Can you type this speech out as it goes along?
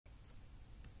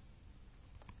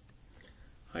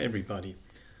Hi everybody,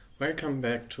 welcome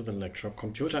back to the lecture of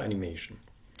computer animation.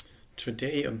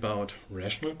 Today about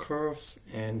rational curves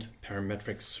and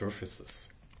parametric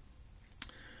surfaces.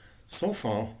 So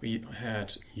far we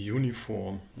had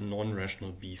uniform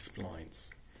non-rational B-splines.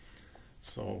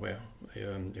 So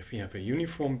if we have a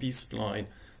uniform B-spline,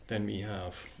 then we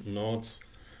have nodes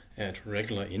at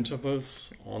regular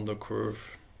intervals on the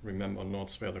curve. Remember,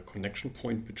 nodes were the connection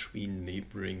point between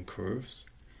neighboring curves.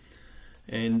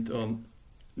 And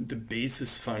the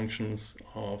basis functions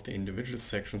of the individual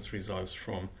sections results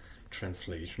from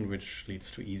translation, which leads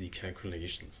to easy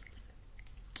calculations.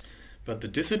 But the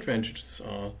disadvantages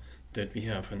are that we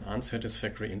have an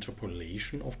unsatisfactory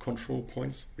interpolation of control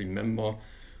points. Remember,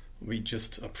 we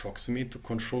just approximate the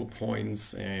control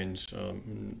points and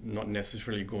not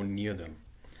necessarily go near them.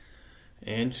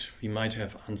 And we might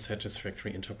have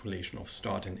unsatisfactory interpolation of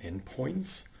start and end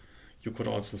points. You could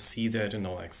also see that in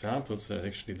our examples that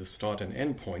actually the start and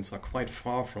end points are quite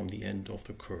far from the end of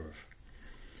the curve.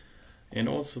 And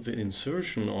also the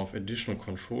insertion of additional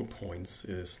control points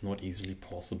is not easily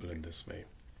possible in this way.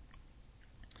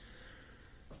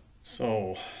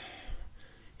 So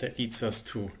that leads us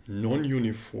to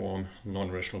non-uniform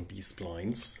non-rational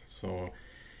B-splines. So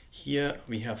here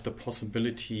we have the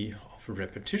possibility of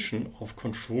repetition of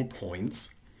control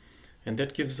points, and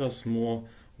that gives us more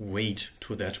weight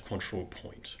to that control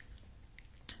point.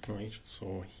 Right,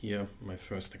 so here my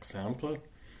first example.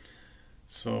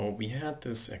 So we had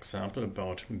this example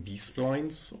about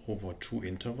B-splines over two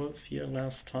intervals here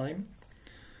last time.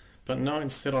 But now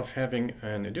instead of having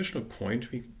an additional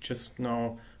point, we just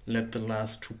now let the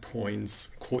last 2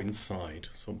 points coincide.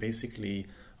 So basically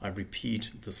I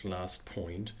repeat this last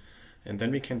point, and then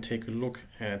we can take a look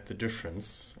at the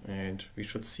difference, and we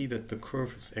should see that the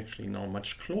curve is actually now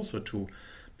much closer to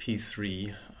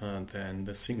P3 than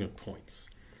the single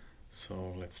points.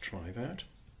 So let's try that.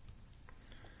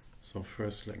 So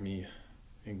first let me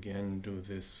again do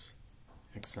this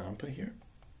example here.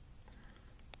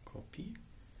 Copy.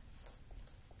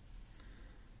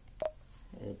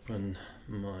 Open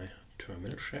my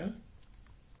terminal shell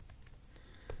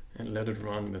and let it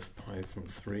run with Python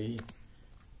 3.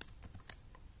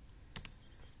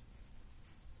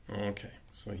 Okay,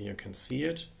 so here you can see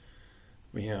it.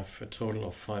 We have a total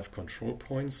of 5 control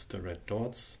points, the red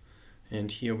dots,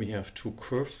 and here we have 2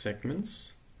 curve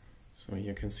segments. So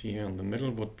you can see here in the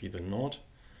middle would be the node.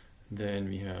 Then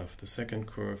we have the second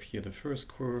curve, here the first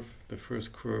curve. The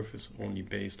first curve is only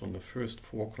based on the first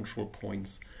 4 control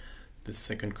points. The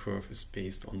second curve is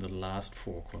based on the last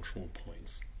 4 control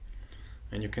points.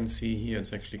 And you can see here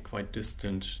it's actually quite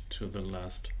distant to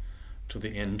the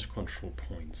end control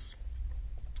points.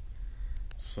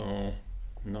 So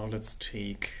now let's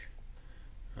take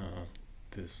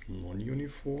this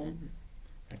non-uniform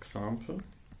example,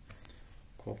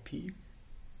 copy,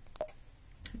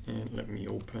 and let me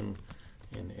open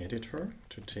an editor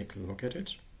to take a look at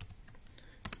it,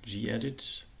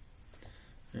 gedit,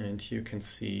 and here you can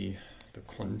see the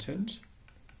content.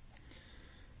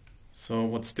 So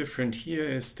what's different here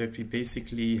is that we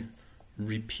basically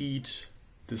repeat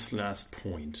this last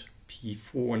point.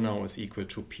 P4 now is equal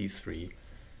to P3.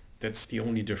 That's the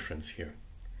only difference here,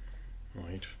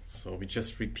 right? So we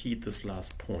just repeat this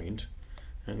last point,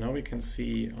 and now we can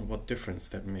see what difference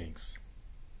that makes.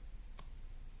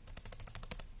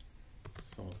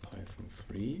 So Python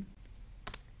 3.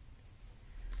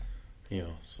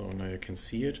 Yeah, so now you can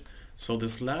see it. So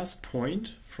this last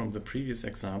point from the previous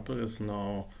example is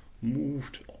now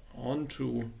moved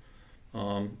onto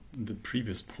the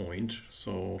previous point.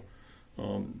 So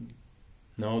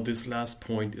now this last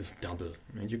point is double,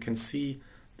 and you can see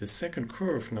the second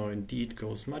curve now indeed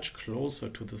goes much closer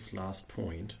to this last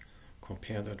point.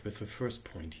 Compare that with the first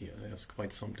point here. There's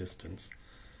quite some distance,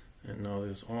 and now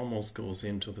this almost goes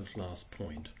into this last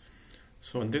point.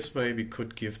 So in this way we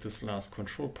could give this last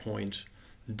control point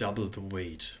double the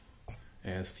weight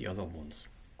as the other ones.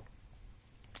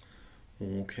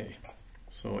 Okay,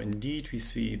 so indeed we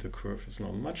see the curve is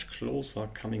now much closer,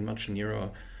 coming much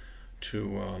nearer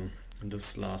to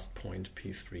this last point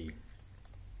P3.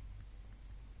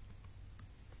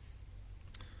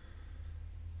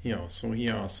 Yeah, so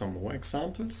here are some more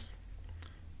examples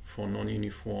for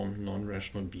non-uniform,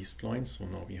 non-rational B-splines. So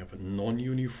now we have a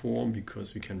non-uniform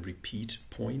because we can repeat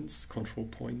points, control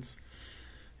points.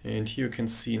 And here you can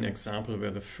see an example where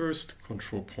the first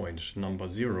control point, number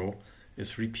 0,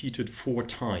 is repeated 4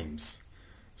 times.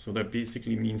 So that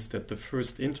basically means that the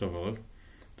first interval,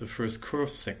 the first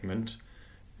curve segment,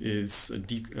 is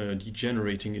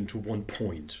degenerating into 1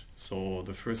 point. So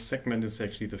the first segment is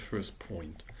actually the first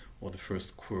point or the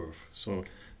first curve. So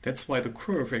That's why the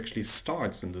curve actually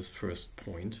starts in this first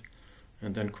point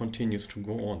and then continues to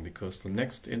go on, because the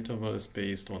next interval is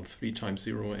based on 3 times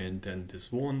 0 and then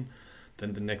this 1.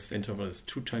 Then the next interval is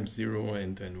 2 times 0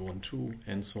 and then 1, 2,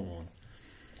 and so on.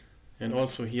 And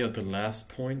also here the last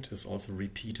point is also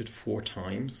repeated 4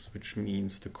 times, which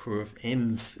means the curve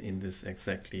ends in this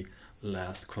exactly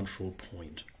last control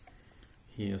point.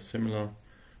 Here similar.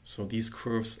 So these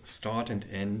curves start and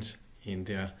end in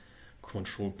their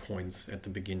control points at the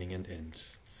beginning and end.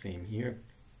 Same here.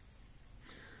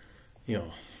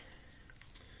 Yeah.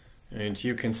 And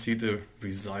here you can see the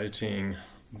resulting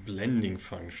blending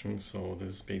function. So this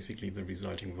is basically the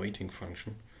resulting weighting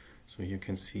function. So you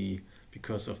can see,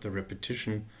 because of the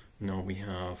repetition, now we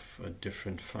have a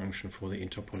different function for the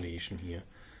interpolation here.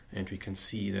 And we can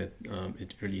see that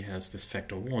it really has this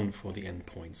factor 1 for the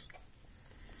endpoints.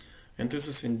 And this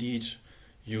is indeed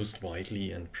used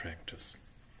widely in practice.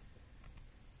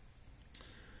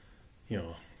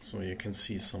 Yeah, so you can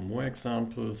see some more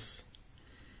examples.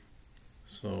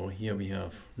 So here we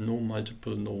have no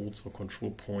multiple nodes or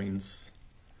control points.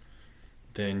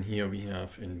 Then here we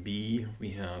have in B,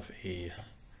 we have a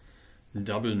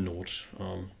double node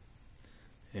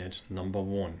at number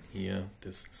 1. Here,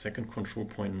 this second control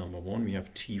point, number 1, we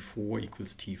have T4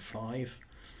 equals T5.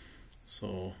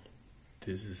 So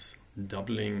this is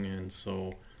doubling, and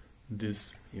so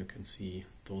this, you can see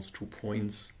those 2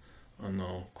 points are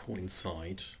now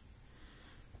coincide.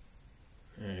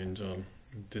 And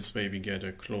this way we get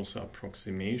a closer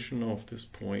approximation of this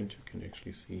point. You can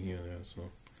actually see here there's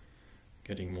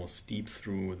getting more steep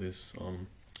through this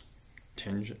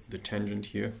the tangent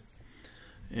here.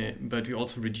 But we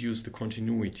also reduce the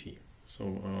continuity.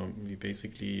 So we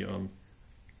basically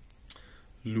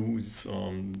lose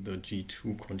the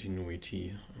G2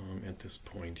 continuity at this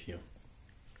point here.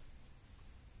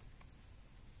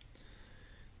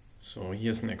 So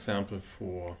here's an example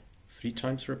for 3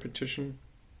 times repetition.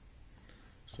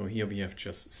 So here we have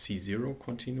just C0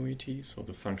 continuity, so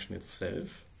the function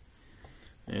itself.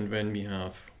 And when we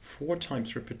have 4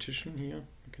 times repetition here,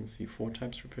 you can see 4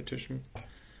 times repetition,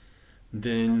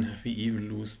 then we even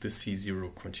lose the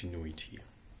C0 continuity,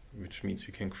 which means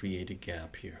we can create a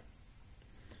gap here.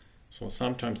 So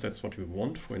sometimes that's what we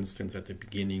want, for instance, at the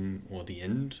beginning or the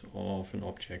end of an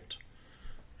object.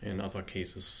 In other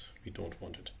cases, we don't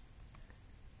want it.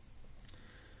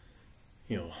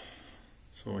 Yeah.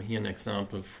 So here an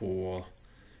example for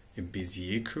a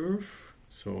Bézier curve.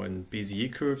 So in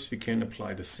Bézier curves we can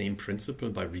apply the same principle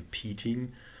by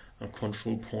repeating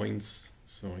control points.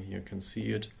 So here you can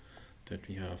see it, that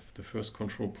we have the first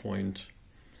control point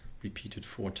repeated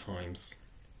 4 times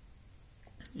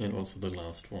and also the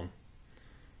last one.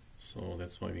 So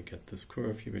that's why we get this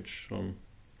curve here, which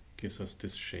gives us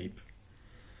this shape.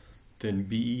 Then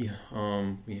B,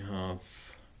 we have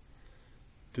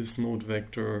this node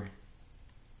vector,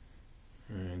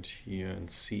 and here in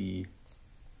C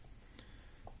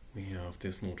we have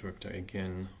this node vector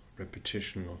again,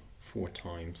 repetition 4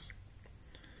 times.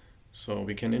 So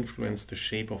we can influence the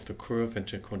shape of the curve and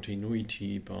the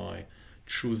continuity by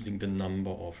choosing the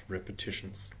number of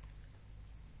repetitions.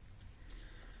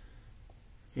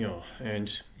 Yeah,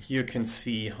 and here you can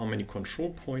see how many control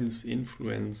points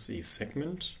influence a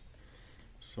segment.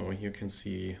 So here you can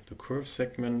see the curve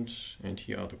segment, and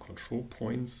here are the control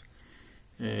points.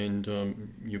 And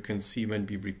you can see when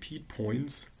we repeat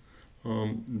points,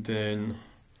 then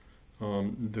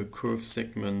the curve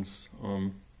segments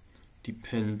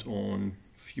depend on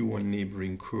fewer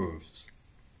neighboring curves,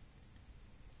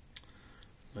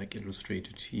 like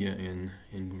illustrated here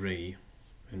in gray,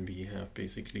 when we have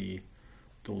basically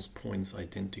those points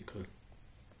identical.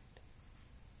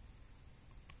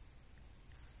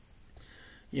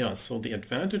 Yeah, so the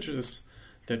advantage is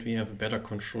that we have a better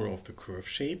control of the curve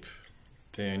shape.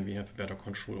 Then we have a better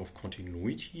control of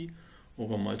continuity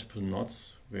over multiple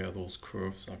knots where those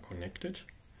curves are connected.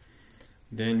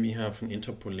 Then we have an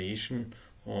interpolation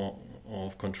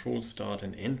of control start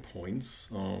and end points,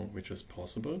 which is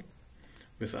possible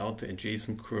without the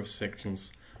adjacent curve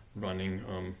sections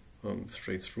running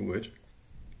straight through it.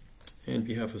 And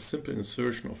we have a simple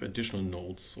insertion of additional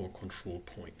nodes or control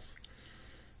points.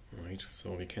 Right,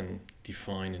 so we can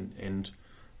define an end,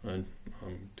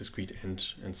 discrete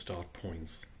end and start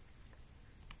points.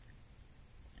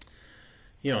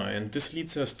 Yeah, and this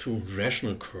leads us to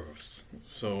rational curves.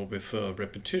 So with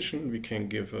repetition, we can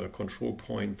give a control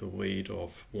point the weight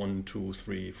of 1, 2,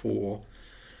 3, 4.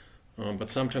 But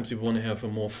sometimes we want to have a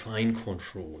more fine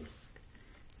control.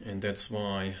 And that's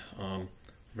why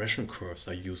rational curves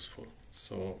are useful.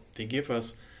 So they give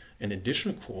us an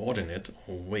additional coordinate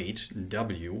or weight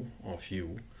w of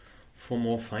u for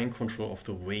more fine control of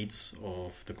the weights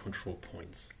of the control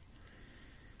points.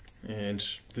 And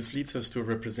this leads us to a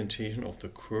representation of the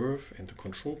curve and the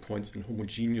control points in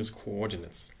homogeneous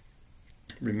coordinates.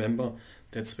 Remember,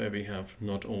 that's where we have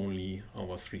not only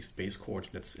our three space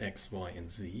coordinates x, y,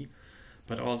 and z,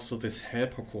 but also this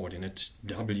helper coordinate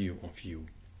w of u.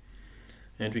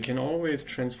 And we can always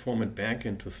transform it back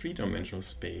into three-dimensional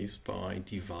space by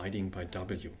dividing by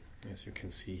w, as you can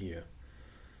see here.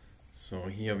 So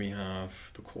here we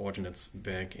have the coordinates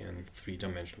back in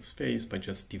three-dimensional space by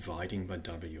just dividing by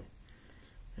w.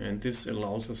 And this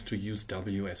allows us to use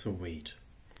w as a weight.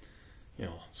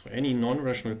 So any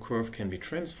non-rational curve can be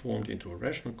transformed into a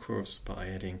rational curve by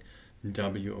adding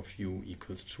w of u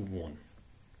equals to 1.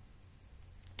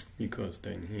 Because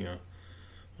then here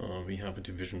we have a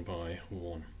division by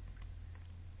 1.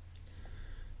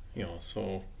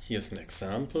 So here's an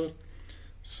example.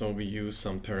 So we use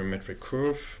some parametric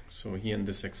curve. So here in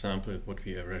this example it would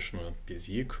be a rational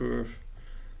Bézier curve.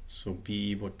 So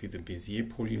B would be the Bézier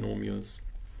polynomials.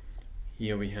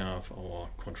 Here we have our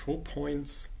control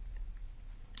points.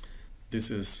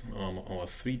 This is our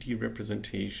 3D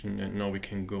representation, and now we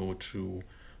can go to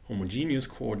homogeneous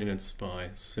coordinates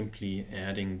by simply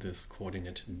adding this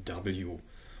coordinate w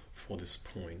for this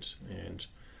point. And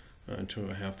to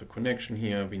have the connection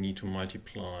here, we need to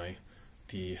multiply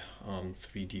the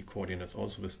 3D coordinates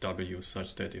also with w,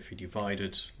 such that if we divide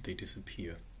it, they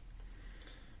disappear.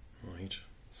 Right.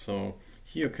 So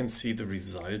here you can see the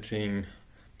resulting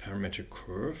parametric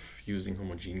curve using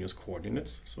homogeneous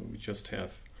coordinates. So we just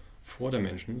have 4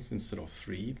 dimensions instead of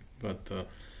 3, but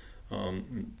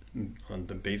on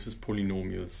the basis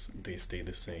polynomials they stay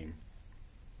the same.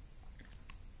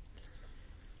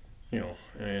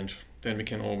 And then we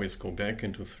can always go back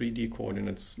into 3D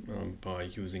coordinates by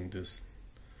using this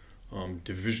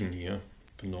division here,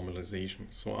 the normalization.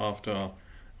 So after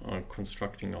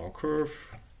constructing our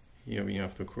curve, here we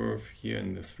have the curve here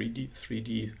in the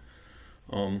 3D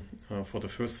for the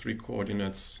first 3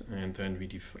 coordinates, and then we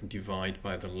divide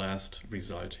by the last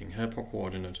resulting helper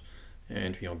coordinate,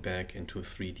 and we are back into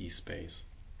 3D space.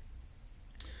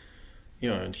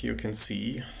 And here you can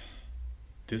see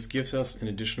this gives us an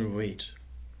additional weight,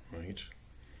 right?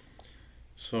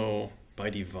 So by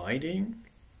dividing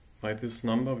by this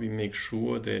number, we make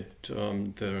sure that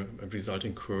the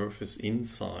resulting curve is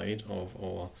inside of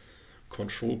our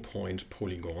control point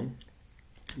polygon,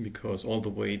 because all the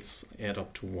weights add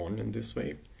up to 1 in this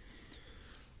way.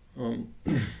 And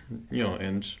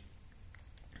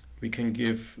we can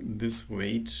give this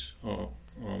weight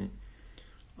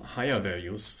higher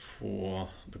values for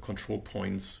the control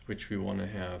points which we want to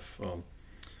have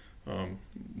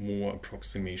more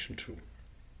approximation to.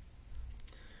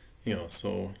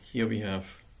 So here we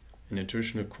have an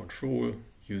additional control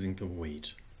using the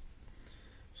weight.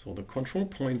 So the control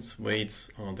points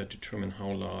weights that determine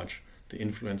how large the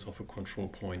influence of a control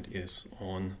point is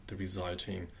on the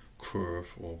resulting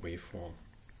curve or waveform.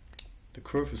 The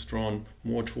curve is drawn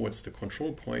more towards the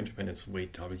control point when its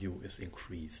weight w is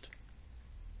increased.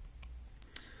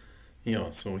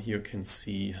 So here you can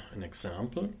see an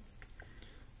example.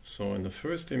 So in the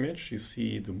first image you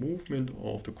see the movement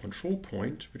of the control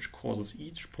point, which causes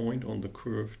each point on the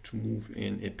curve to move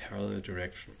in a parallel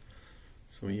direction.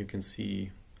 So you can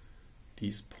see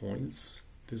these points.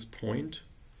 This point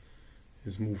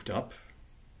is moved up,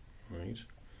 right?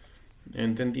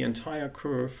 And then the entire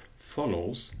curve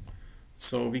follows.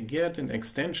 So we get an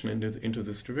extension into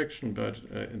this direction, but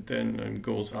it then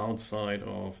goes outside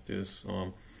of this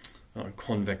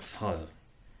convex hull,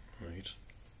 right?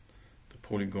 The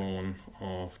polygon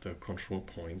of the control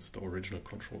points, the original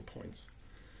control points.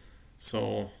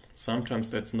 So sometimes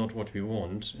that's not what we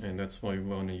want, and that's why we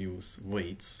want to use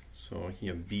weights. So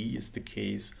here B is the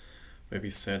case where we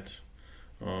set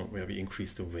where we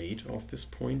increase the weight of this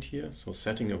point here. So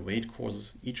setting a weight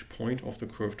causes each point of the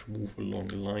curve to move along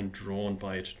the line drawn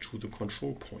by it to the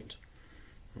control point.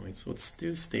 Right, so it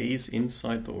still stays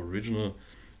inside the original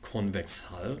convex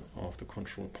hull of the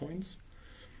control points,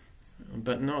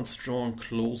 but now it's drawn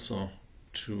closer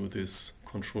to this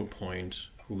control point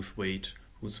whose weight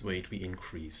we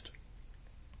increased.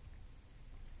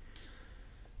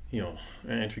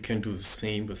 And we can do the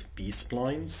same with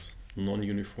B-splines,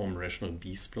 non-uniform rational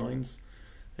B-splines,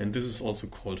 and this is also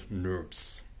called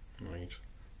NURBS, right?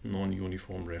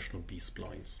 Non-uniform rational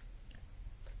B-splines.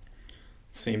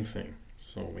 Same thing.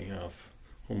 So we have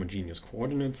homogeneous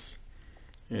coordinates,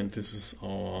 and this is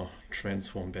our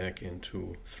transform back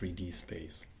into 3D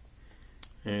space.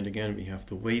 And again, we have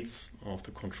the weights of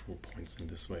the control points in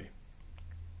this way.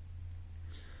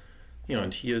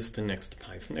 And here's the next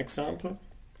Python example.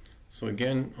 So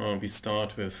again, we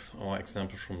start with our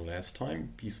example from last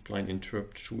time, b-spline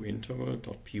interp2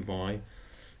 interval.py,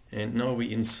 and now we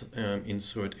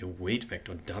insert a weight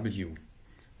vector w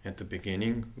at the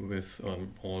beginning with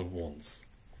all ones.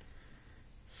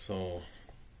 So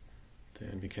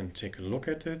then we can take a look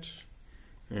at it,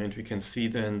 and we can see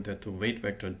then that the weight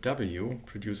vector w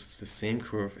produces the same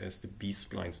curve as the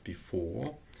b-splines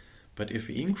before, but if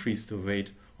we increase the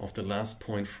weight of the last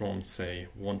point from, say,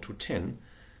 1 to 10,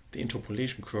 the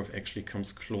interpolation curve actually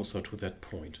comes closer to that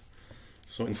point.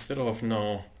 So instead of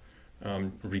now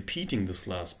repeating this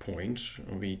last point,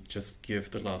 we just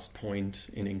give the last point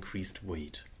an increased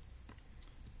weight.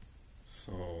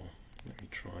 So let me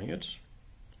try it.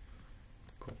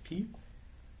 Copy.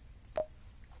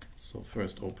 So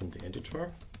first open the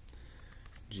editor,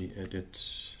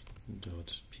 gedit.py.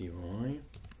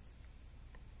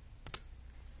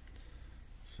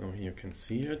 So here you can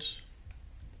see it.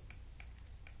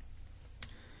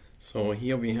 So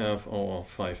here we have our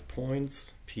 5 points,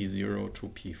 P0 to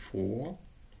P4.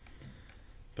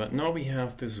 But now we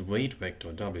have this weight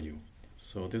vector W.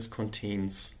 So this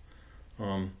contains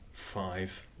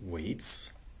 5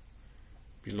 weights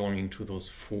belonging to those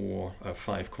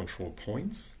 5 control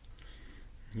points.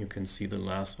 You can see the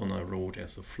last one I wrote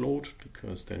as a float,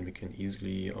 because then we can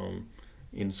easily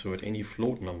insert any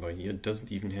float number here. It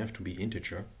doesn't even have to be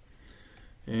integer.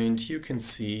 And you can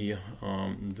see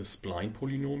the spline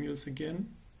polynomials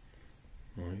again,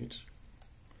 right?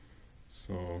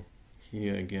 So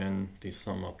here again they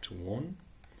sum up to 1.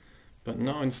 But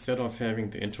now instead of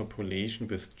having the interpolation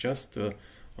with just the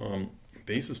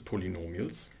basis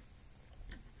polynomials,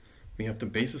 we have the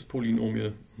basis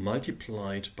polynomial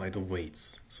multiplied by the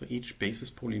weights. So each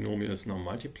basis polynomial is now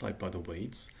multiplied by the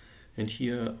weights, and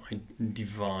here I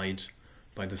divide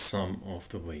by the sum of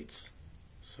the weights,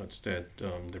 such that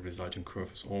the resulting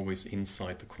curve is always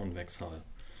inside the convex hull.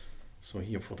 So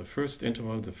here for the first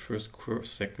interval, the first curve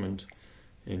segment,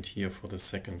 and here for the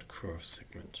second curve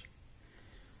segment.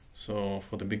 So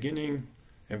for the beginning,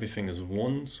 everything is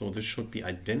 1, so this should be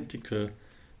identical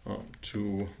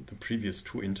to the previous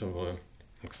 2 interval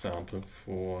example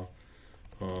for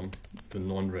the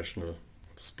non-rational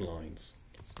splines.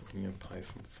 So here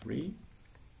Python 3.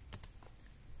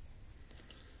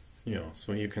 Yeah,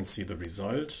 so you can see the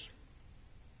result.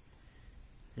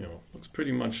 Yeah, looks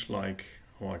pretty much like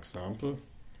our example.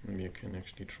 Maybe you can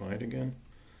actually try it again.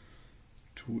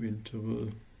 2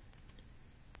 interval,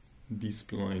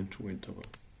 b-spline, 2 interval.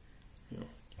 Yeah.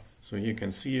 So you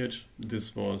can see it.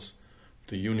 This was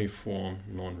the uniform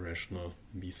non-rational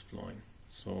b-spline.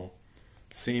 So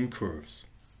same curves.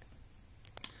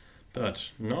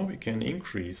 But now we can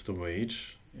increase the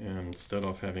weight. Instead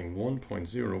of having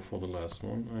 1.0 for the last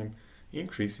one, I'm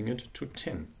increasing it to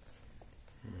 10.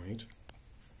 Right.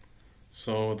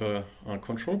 So the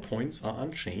control points are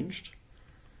unchanged,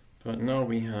 but now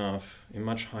we have a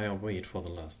much higher weight for the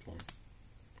last one.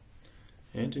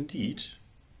 And indeed,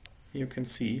 you can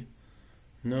see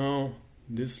now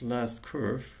this last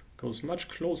curve goes much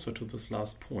closer to this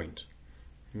last point.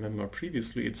 Remember,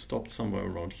 previously it stopped somewhere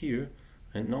around here,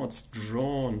 and now it's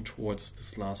drawn towards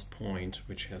this last point,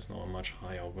 which has now a much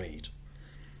higher weight.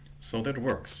 So that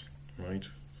works, right?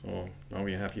 So now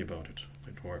we're happy about it.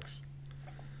 It works.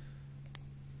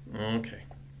 Okay.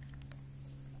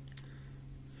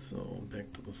 So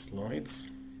back to the slides.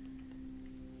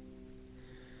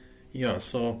 Yeah,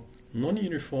 so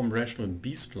non-uniform rational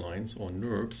B-splines, or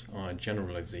NURBS, are a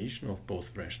generalization of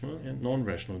both rational and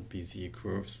non-rational Bézier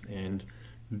curves and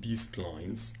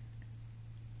B-splines.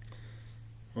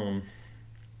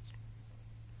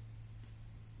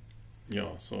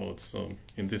 Yeah, so it's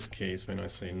in this case, when I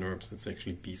say NURBS, it's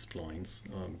actually B-splines,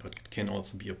 but it can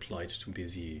also be applied to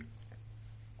Bézier.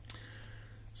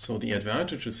 So the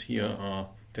advantages here are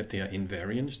that they are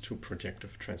invariant to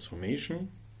projective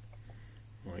transformation,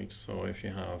 right? So if you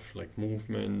have like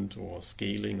movement or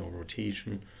scaling or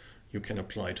rotation, you can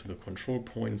apply to the control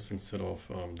points instead of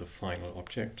the final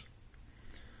object.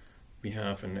 We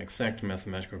have an exact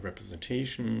mathematical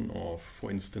representation of, for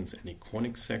instance, any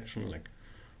conic section like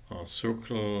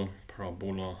circle,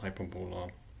 parabola,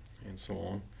 hyperbola, and so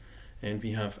on. And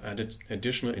we have added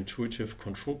additional intuitive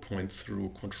control point through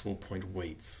control point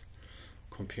weights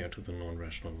compared to the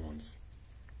non-rational ones.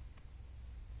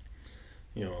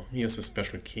 Yeah, here's a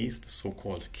special case, the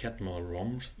so-called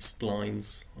Catmull-Rom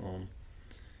splines.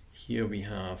 Here we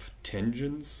have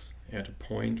tangents at a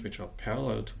point which are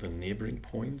parallel to the neighboring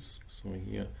points. So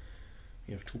here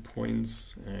we have 2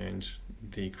 points and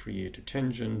they create a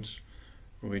tangent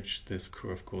which this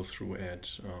curve goes through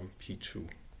at P2.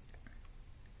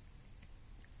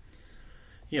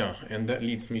 Yeah, and that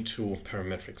leads me to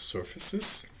parametric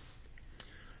surfaces.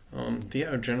 They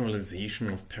are a generalization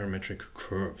of parametric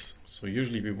curves. So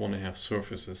usually we want to have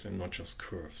surfaces and not just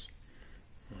curves,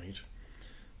 right?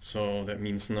 So that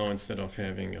means now instead of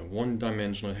having a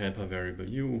one-dimensional helper variable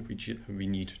u, we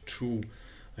need two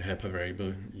helper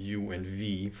variable u and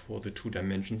v for the two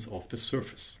dimensions of the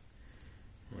surface,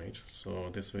 right? So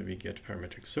this way we get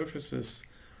parametric surfaces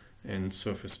and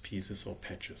surface pieces or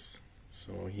patches.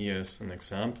 So here's an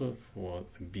example for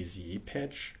the Bézier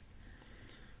patch.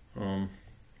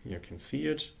 You can see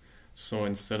it. So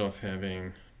instead of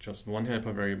having just one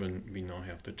helper variable, we now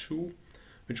have the two,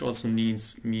 which also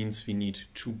means we need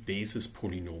two basis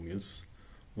polynomials,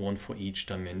 one for each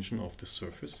dimension of the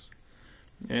surface.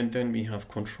 And then we have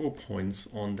control points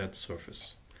on that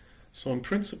surface. So in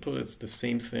principle, it's the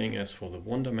same thing as for the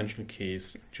one-dimensional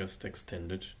case, just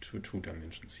extended to two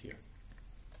dimensions here.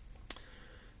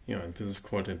 Yeah, and this is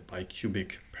called a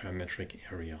bicubic parametric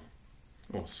area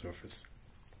or surface.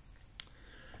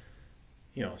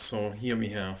 Yeah, so here we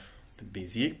have the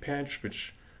Bézier patch,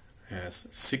 which has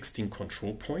 16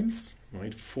 control points,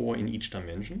 right? 4 in each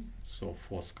dimension, so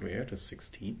 4 squared is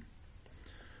 16.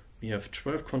 We have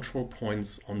 12 control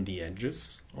points on the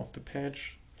edges of the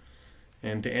patch,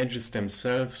 and the edges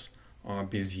themselves are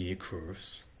Bézier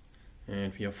curves.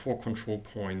 And we have 4 control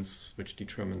points which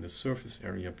determine the surface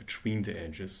area between the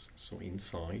edges, so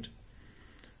inside.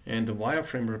 And the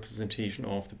wireframe representation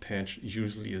of the patch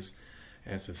usually is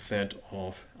as a set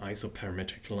of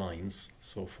isoparametric lines,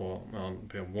 so for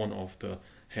where one of the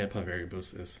helper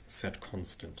variables is set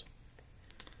constant.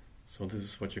 So this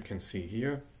is what you can see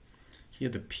here. Here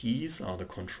the P's are the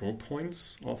control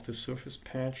points of the surface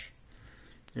patch,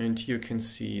 and here you can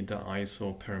see the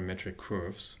isoparametric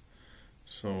curves.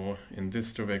 So in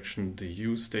this direction the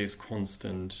U stays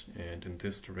constant, and in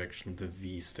this direction the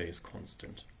V stays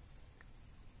constant.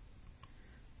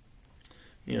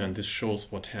 Yeah, and this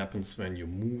shows what happens when you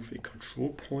move a control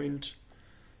point.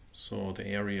 So the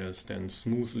area is then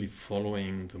smoothly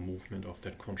following the movement of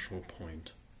that control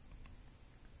point.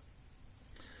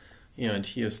 Yeah, and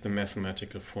here's the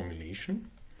mathematical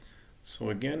formulation. So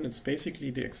again, it's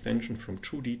basically the extension from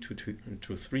 2D to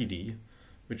 3D,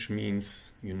 which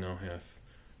means you now have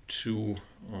two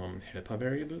helper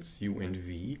variables, u and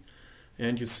v,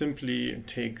 and you simply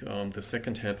take the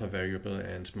second helper variable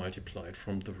and multiply it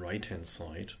from the right hand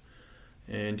side,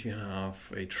 and you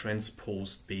have a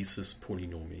transposed basis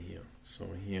polynomial here. So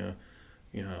here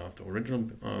you have the original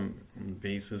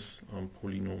basis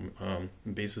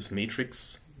basis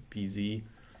matrix BZ,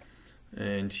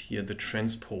 and here the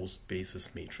transposed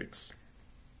basis matrix.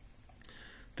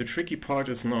 The tricky part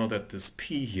is now that this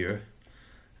P here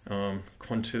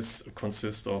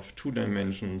consists of two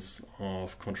dimensions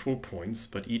of control points,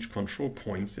 but each control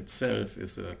point itself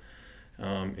is a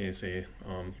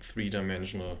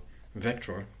three-dimensional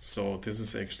vector. So this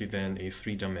is actually then a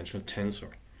three-dimensional tensor.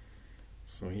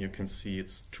 So here you can see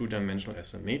it's two-dimensional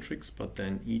as a matrix, but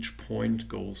then each point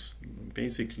goes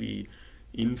basically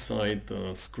inside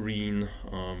the screen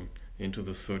into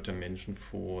the third dimension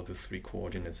for the three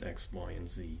coordinates x, y, and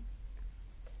z.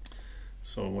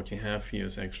 So what you have here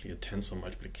is actually a tensor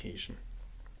multiplication.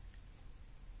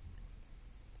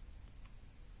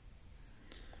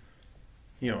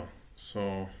 Yeah,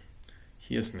 so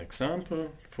here's an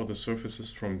example for the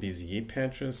surfaces from Bézier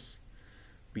patches.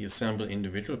 We assemble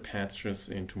individual patches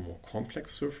into more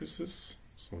complex surfaces,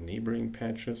 so neighboring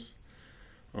patches.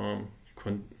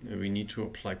 We need to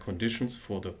apply conditions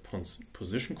for the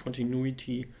position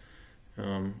continuity,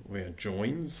 where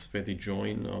they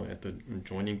join at the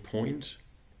joining point.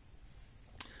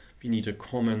 We need a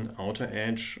common outer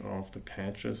edge of the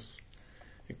patches,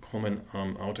 a common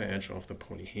outer edge of the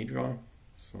polyhedra.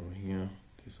 So here,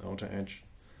 this outer edge.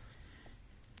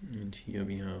 And here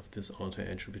we have this outer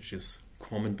edge, which is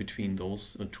common between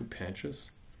those two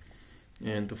patches.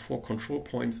 And the four control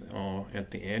points are at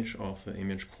the edge of the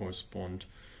image correspond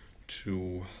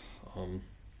to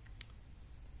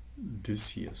this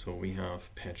here. So we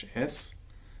have patch S,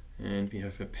 and we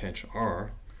have a patch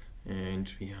R,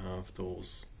 and we have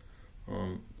those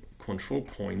control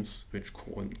points which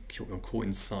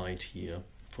coincide here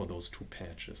for those two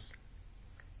patches.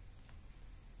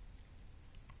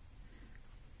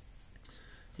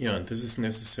 Yeah, and this is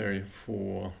necessary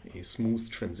for a smooth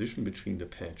transition between the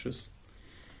patches.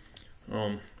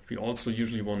 We also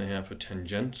usually want to have a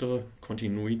tangential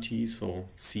continuity, so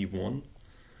C1.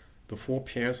 The four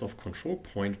pairs of control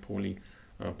point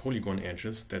polygon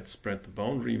edges that spread the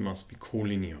boundary must be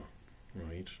collinear,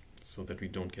 right? So that we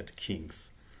don't get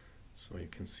kinks. So you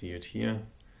can see it here.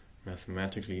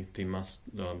 Mathematically, they must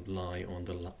lie on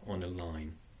a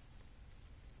line.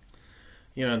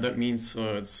 Yeah, that means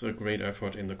it's a great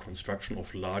effort in the construction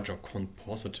of larger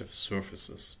compositive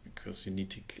surfaces because you need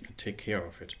to take care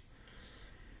of it.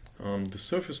 The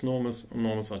surface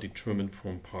normals are determined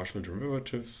from partial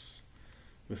derivatives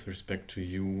with respect to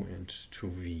u and to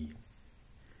v.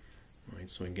 Right,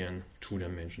 so again, 2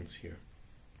 dimensions here.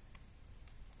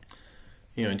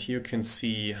 Yeah, and here you can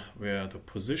see where the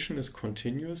position is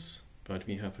continuous, but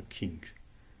we have a kink.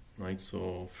 Right,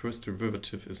 so first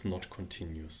derivative is not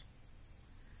continuous.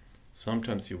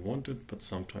 Sometimes you want it, but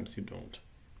sometimes you don't.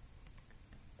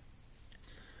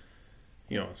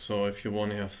 Yeah, so if you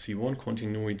want to have C1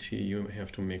 continuity, you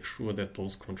have to make sure that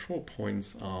those control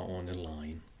points are on a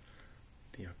line.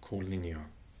 They are collinear.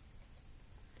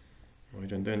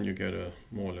 Right, and then you get a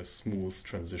more or less smooth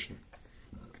transition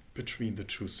between the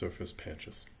two surface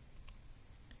patches.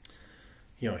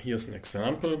 Yeah, here's an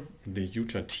example, the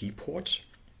Utah teapot.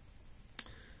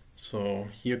 So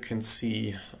here you can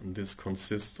see this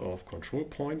consists of control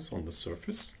points on the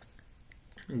surface,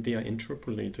 and they are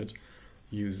interpolated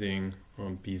using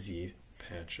Bezier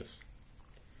patches.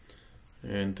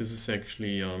 And this is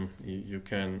actually, you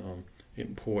can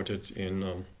import it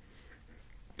in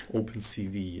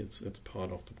OpenCV. It's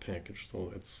part of the package,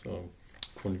 so it's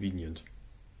convenient.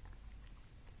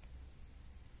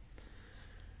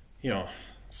 Yeah,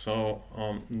 so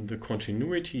the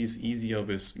continuity is easier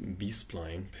with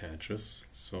B-spline patches,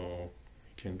 so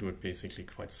you can do it basically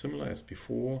quite similar as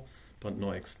before, but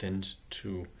now extend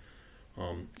to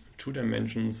 2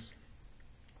 dimensions.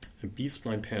 A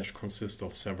B-spline patch consists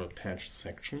of several patch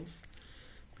sections.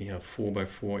 We have 4 by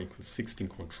 4 equals 16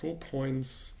 control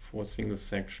points for a single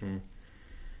section.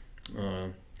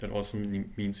 That also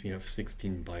means we have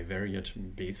 16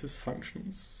 bivariate basis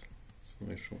functions.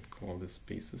 So I should call this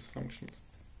basis functions.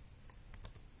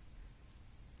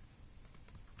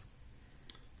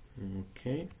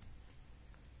 Okay.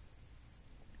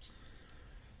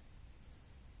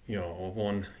 Yeah, or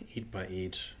one 8 by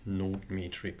 8 node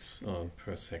matrix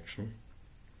per section.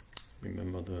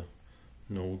 Remember, the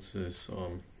nodes is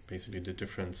basically the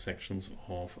different sections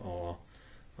of our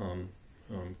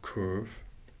curve.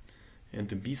 And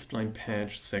the B-spline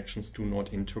patch sections do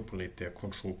not interpolate their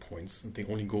control points. They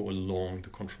only go along the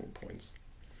control points,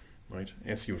 right,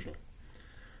 as usual.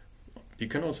 You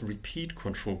can also repeat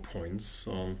control points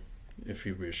if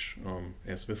you wish,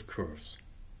 as with curves.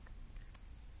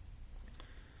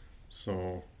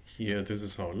 So here, this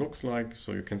is how it looks like.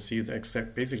 So you can see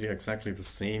it basically exactly the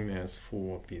same as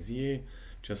for Bezier,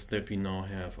 just that we now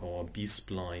have our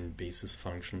B-spline basis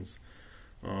functions,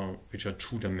 which are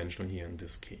 2-dimensional here in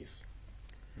this case.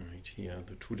 Right here,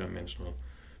 the 2-dimensional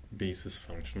basis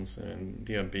functions, and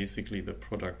they are basically the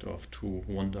product of 2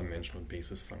 1-dimensional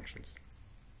basis functions.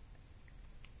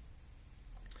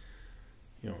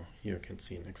 Here you can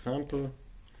see an example.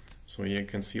 So here you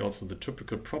can see also the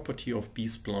typical property of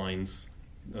B-splines.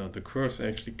 The curves are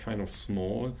actually kind of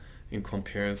small in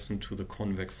comparison to the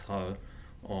convex hull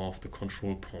of the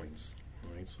control points.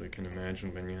 Right? So you can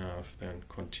imagine when you have then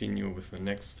continue with the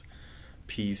next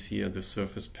piece here, the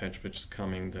surface patch which is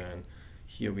coming, then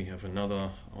here we have another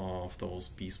of those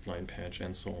B-spline patch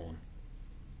and so on.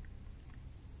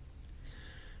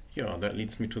 Yeah, that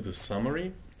leads me to the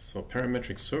summary. So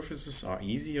parametric surfaces are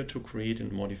easier to create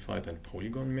and modify than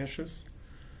polygon meshes.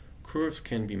 Curves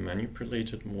can be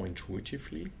manipulated more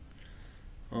intuitively.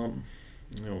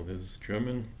 This is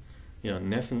German. Yeah,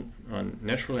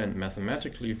 natural and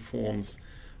mathematically forms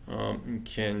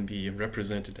can be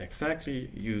represented exactly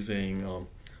using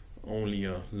only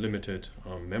a limited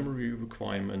memory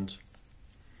requirement.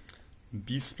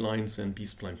 B-splines and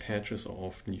B-spline patches are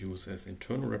often used as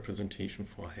internal representation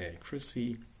for high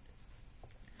accuracy.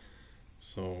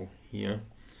 So here,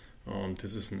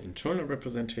 this is an internal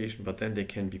representation, but then they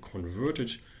can be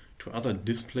converted to other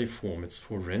display formats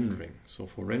for rendering. So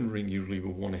for rendering, usually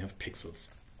we want to have pixels.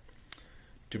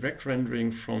 Direct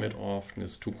rendering from it often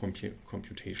is too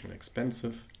computationally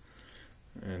expensive,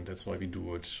 and that's why we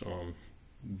do it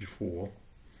before.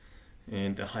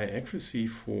 And the high accuracy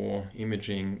for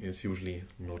imaging is usually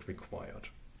not required.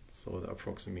 So the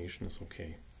approximation is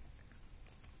okay.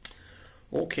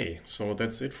 Okay, so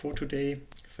that's it for today.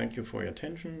 Thank you for your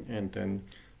attention, and then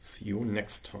see you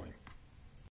next time.